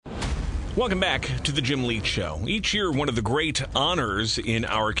Welcome back to the Jim Leach Show. Each year, one of the great honors in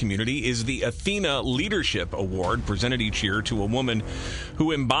our community is the Athena Leadership Award, presented each year to a woman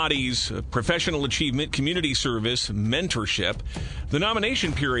who embodies professional achievement, community service, mentorship. The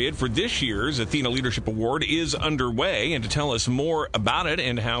nomination period for this year's Athena Leadership Award is underway, and to tell us more about it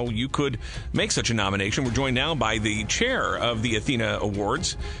and how you could make such a nomination, we're joined now by the chair of the Athena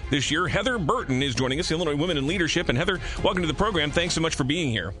Awards this year. Heather Burton is joining us, Illinois Women in Leadership. And Heather, welcome to the program. Thanks so much for being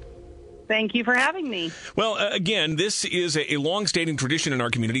here. Thank you for having me. Well, again, this is a long-standing tradition in our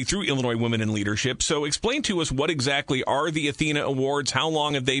community through Illinois Women in Leadership. So explain to us what exactly are the Athena Awards, how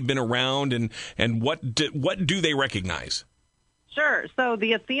long have they been around, and what do they recognize? Sure. So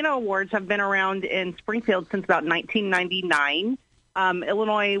the Athena Awards have been around in Springfield since about 1999.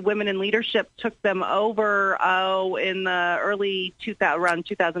 Illinois Women in Leadership took them over in the early around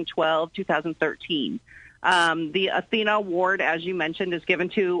 2012, 2013. The Athena Award, as you mentioned, is given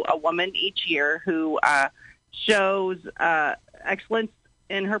to a woman each year who shows excellence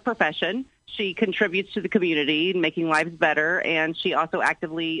in her profession. She contributes to the community, making lives better, and she also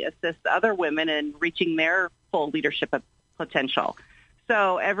actively assists other women in reaching their full leadership potential.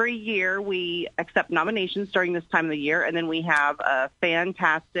 So every year we accept nominations during this time of the year, and then we have a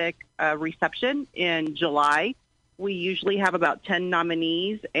fantastic reception in July. We usually have about 10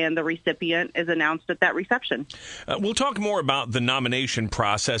 nominees, and the recipient is announced at that reception. We'll talk more about the nomination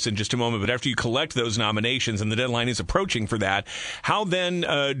process in just a moment, but after you collect those nominations, and the deadline is approaching for that, how then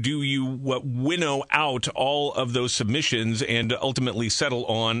do you winnow out all of those submissions and ultimately settle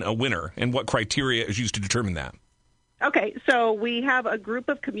on a winner, and what criteria is used to determine that? Okay, so we have a group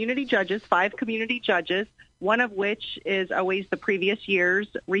of community judges, 5 community judges, one of which is always the previous year's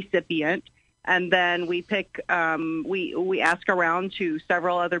recipient. And then we pick, we ask around to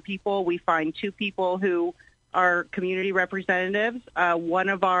several other people. We find 2 people who are community representatives. One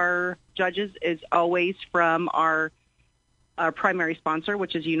of our judges is always from our primary sponsor,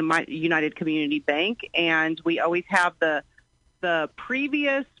 which is United Community Bank. And we always have the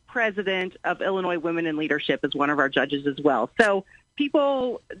previous president of Illinois Women in Leadership as one of our judges as well. So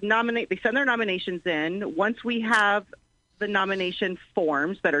people they send their nominations in. Once we have the nomination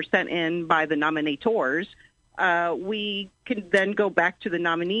forms that are sent in by the nominators, we can then go back to the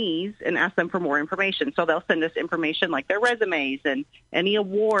nominees and ask them for more information. So they'll send us information like their resumes and any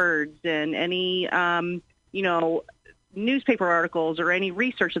awards and any, newspaper articles or any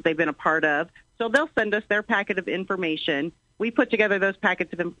research that they've been a part of. So they'll send us their packet of information. We put together those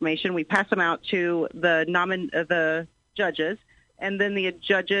packets of information. We pass them out to the judges, and then the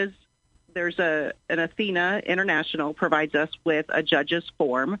judges, there's an Athena International provides us with a judge's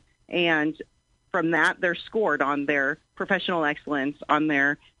form, and from that they're scored on their professional excellence, on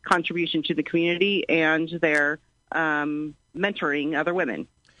their contribution to the community, and their mentoring other women.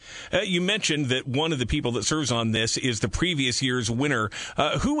 You mentioned that one of the people that serves on this is the previous year's winner.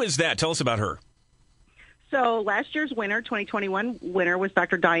 Who is that? Tell us about her. So last year's winner, 2021 winner, was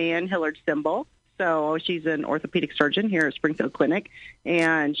Dr. Diane Hillard-Simbel. So she's an orthopedic surgeon here at Springfield Clinic,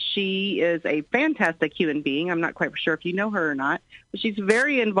 and she is a fantastic human being. I'm not quite sure if you know her or not, but she's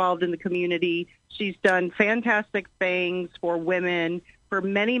very involved in the community. She's done fantastic things for women for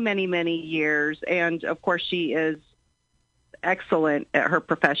many, many, many years, and, of course, she is excellent at her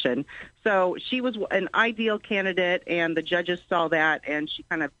profession. So she was an ideal candidate, and the judges saw that, and she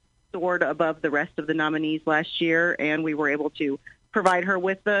kind of soared above the rest of the nominees last year, and we were able to provide her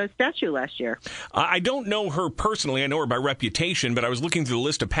with the statue last year. I don't know her personally. I know her by reputation, but I was looking through the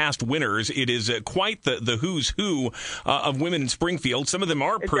list of past winners. It is quite the who's who of women in Springfield. Some of them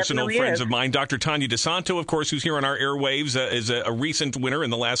are personal friends of mine. Dr. Tanya DeSanto, of course, who's here on our airwaves, is a recent winner in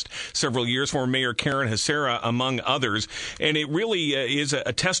the last several years. Former Mayor Karen Hacera, among others. And it really is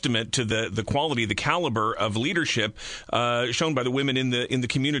a testament to the quality, the caliber of leadership shown by the women in the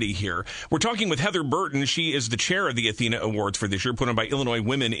community here. We're talking with Heather Burton. She is the chair of the Athena Awards for this year, put on by Illinois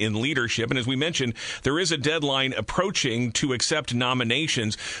Women in Leadership. And as we mentioned, there is a deadline approaching to accept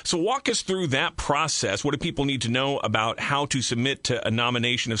nominations. So walk us through that process. What do people need to know about how to submit to a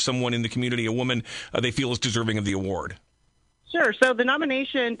nomination of someone in the community, a woman they feel is deserving of the award? Sure. So the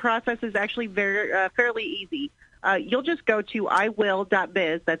nomination process is actually fairly easy. You'll just go to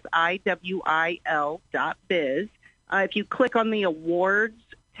iwill.biz. That's IWIL.biz. If you click on the awards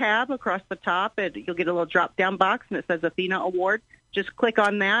tab across the top, you'll get a little drop-down box, and it says Athena Award. Just click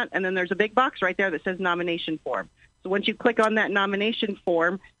on that, and then there's a big box right there that says nomination form. So once you click on that nomination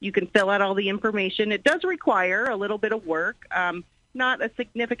form, you can fill out all the information. It does require a little bit of work, not a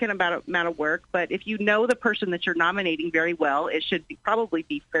significant amount of work, but if you know the person that you're nominating very well, it should probably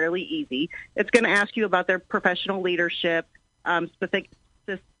be fairly easy. It's going to ask you about their professional leadership,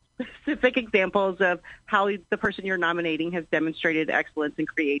 specific examples of how the person you're nominating has demonstrated excellence and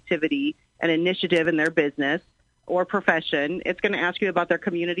creativity and initiative in their business or profession. It's going to ask you about their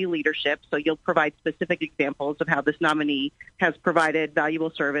community leadership, so you'll provide specific examples of how this nominee has provided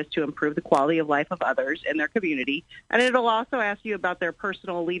valuable service to improve the quality of life of others in their community. And it'll also ask you about their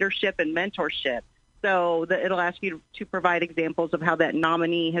personal leadership and mentorship. So it'll ask you to provide examples of how that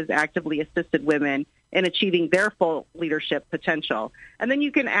nominee has actively assisted women in achieving their full leadership potential. And then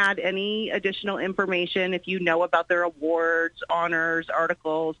you can add any additional information if you know about their awards, honors,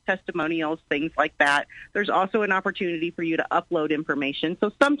 articles, testimonials, things like that. There's also an opportunity for you to upload information.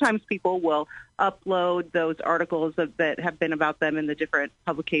 So sometimes people will upload those articles that have been about them in the different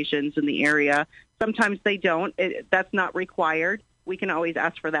publications in the area. Sometimes they don't. That's not required. We can always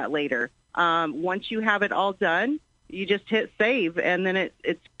ask for that later. Once you have it all done, you just hit save, and then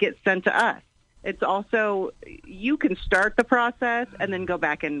it gets sent to us. It's also, you can start the process and then go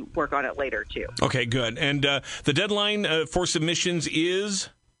back and work on it later, too. Okay, good. And the deadline for submissions is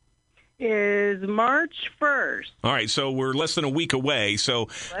March 1st. All right, so we're less than a week away, so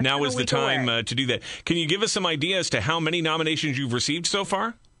now is the time to do that. Can you give us some idea as to how many nominations you've received so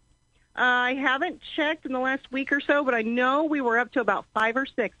far? I haven't checked in the last week or so, but I know we were up to about 5 or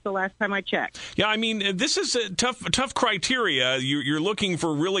 6 the last time I checked. Yeah, I mean, this is a tough criteria. You're looking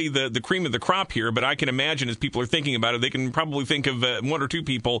for really the cream of the crop here, but I can imagine as people are thinking about it, they can probably think of 1 or 2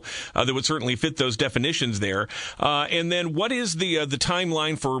 people that would certainly fit those definitions there. And then what is the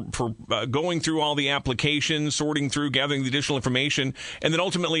timeline for going through all the applications, sorting through, gathering the additional information, and then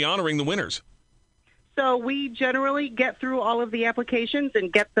ultimately honoring the winners? So we generally get through all of the applications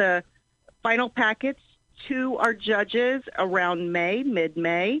and get the final packets to our judges around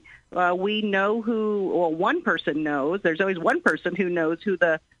mid-May. We know one person knows. There's always one person who knows who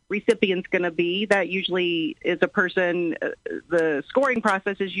the recipient's going to be. That usually is a person. The scoring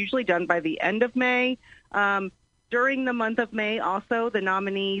process is usually done by the end of May. During the month of May, also, the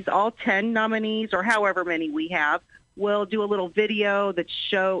nominees, all 10 nominees, or however many we have, will do a little video that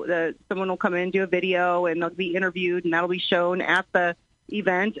someone will come in and do a video, and they'll be interviewed, and that'll be shown at the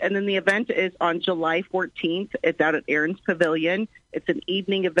event. And then the event is on July 14th. It's out at Aaron's Pavilion. It's an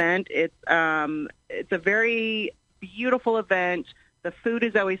evening event. It's a very beautiful event. The food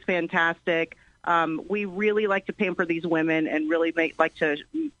is always fantastic. We really like to pamper these women and really like to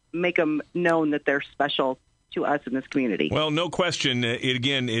make them known that they're special to us in this community. Well, no question.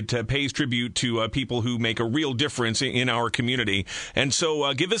 It pays tribute to people who make a real difference in our community. And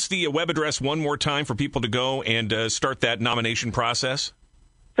so give us the web address one more time for people to go and start that nomination process.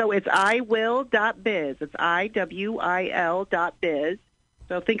 So it's iwill.biz. It's IWIL.biz.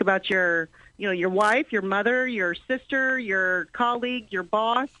 So think about your wife, your mother, your sister, your colleague, your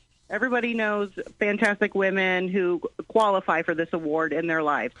boss. Everybody knows fantastic women who qualify for this award in their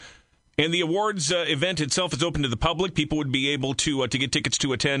lives. And the awards event itself is open to the public. People would be able to get tickets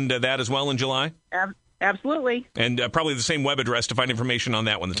to attend that as well in July? Absolutely. And probably the same web address to find information on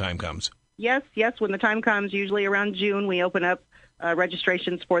that when the time comes. Yes. When the time comes, usually around June, we open up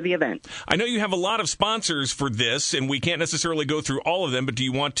registrations for the event. I know you have a lot of sponsors for this, and we can't necessarily go through all of them, but do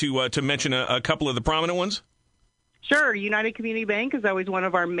you want to mention a couple of the prominent ones? Sure. United Community Bank is always one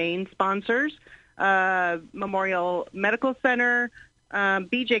of our main sponsors. Memorial Medical Center,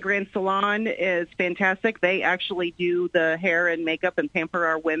 BJ Grand Salon is fantastic. They actually do the hair and makeup and pamper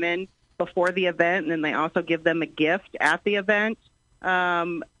our women before the event, and then they also give them a gift at the event.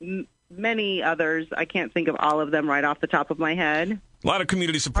 Many others. I can't think of all of them right off the top of my head. A lot of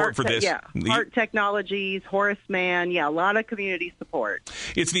community support for this. Yeah, Heart Technologies, Horace Mann. Yeah, a lot of community support.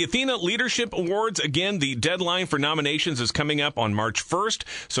 It's the Athena Leadership Awards. Again, the deadline for nominations is coming up on March 1st.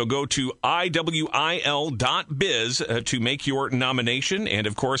 So go to iwil.biz to make your nomination. And,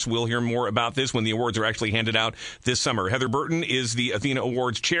 of course, we'll hear more about this when the awards are actually handed out this summer. Heather Burton is the Athena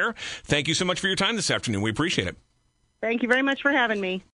Awards chair. Thank you so much for your time this afternoon. We appreciate it. Thank you very much for having me.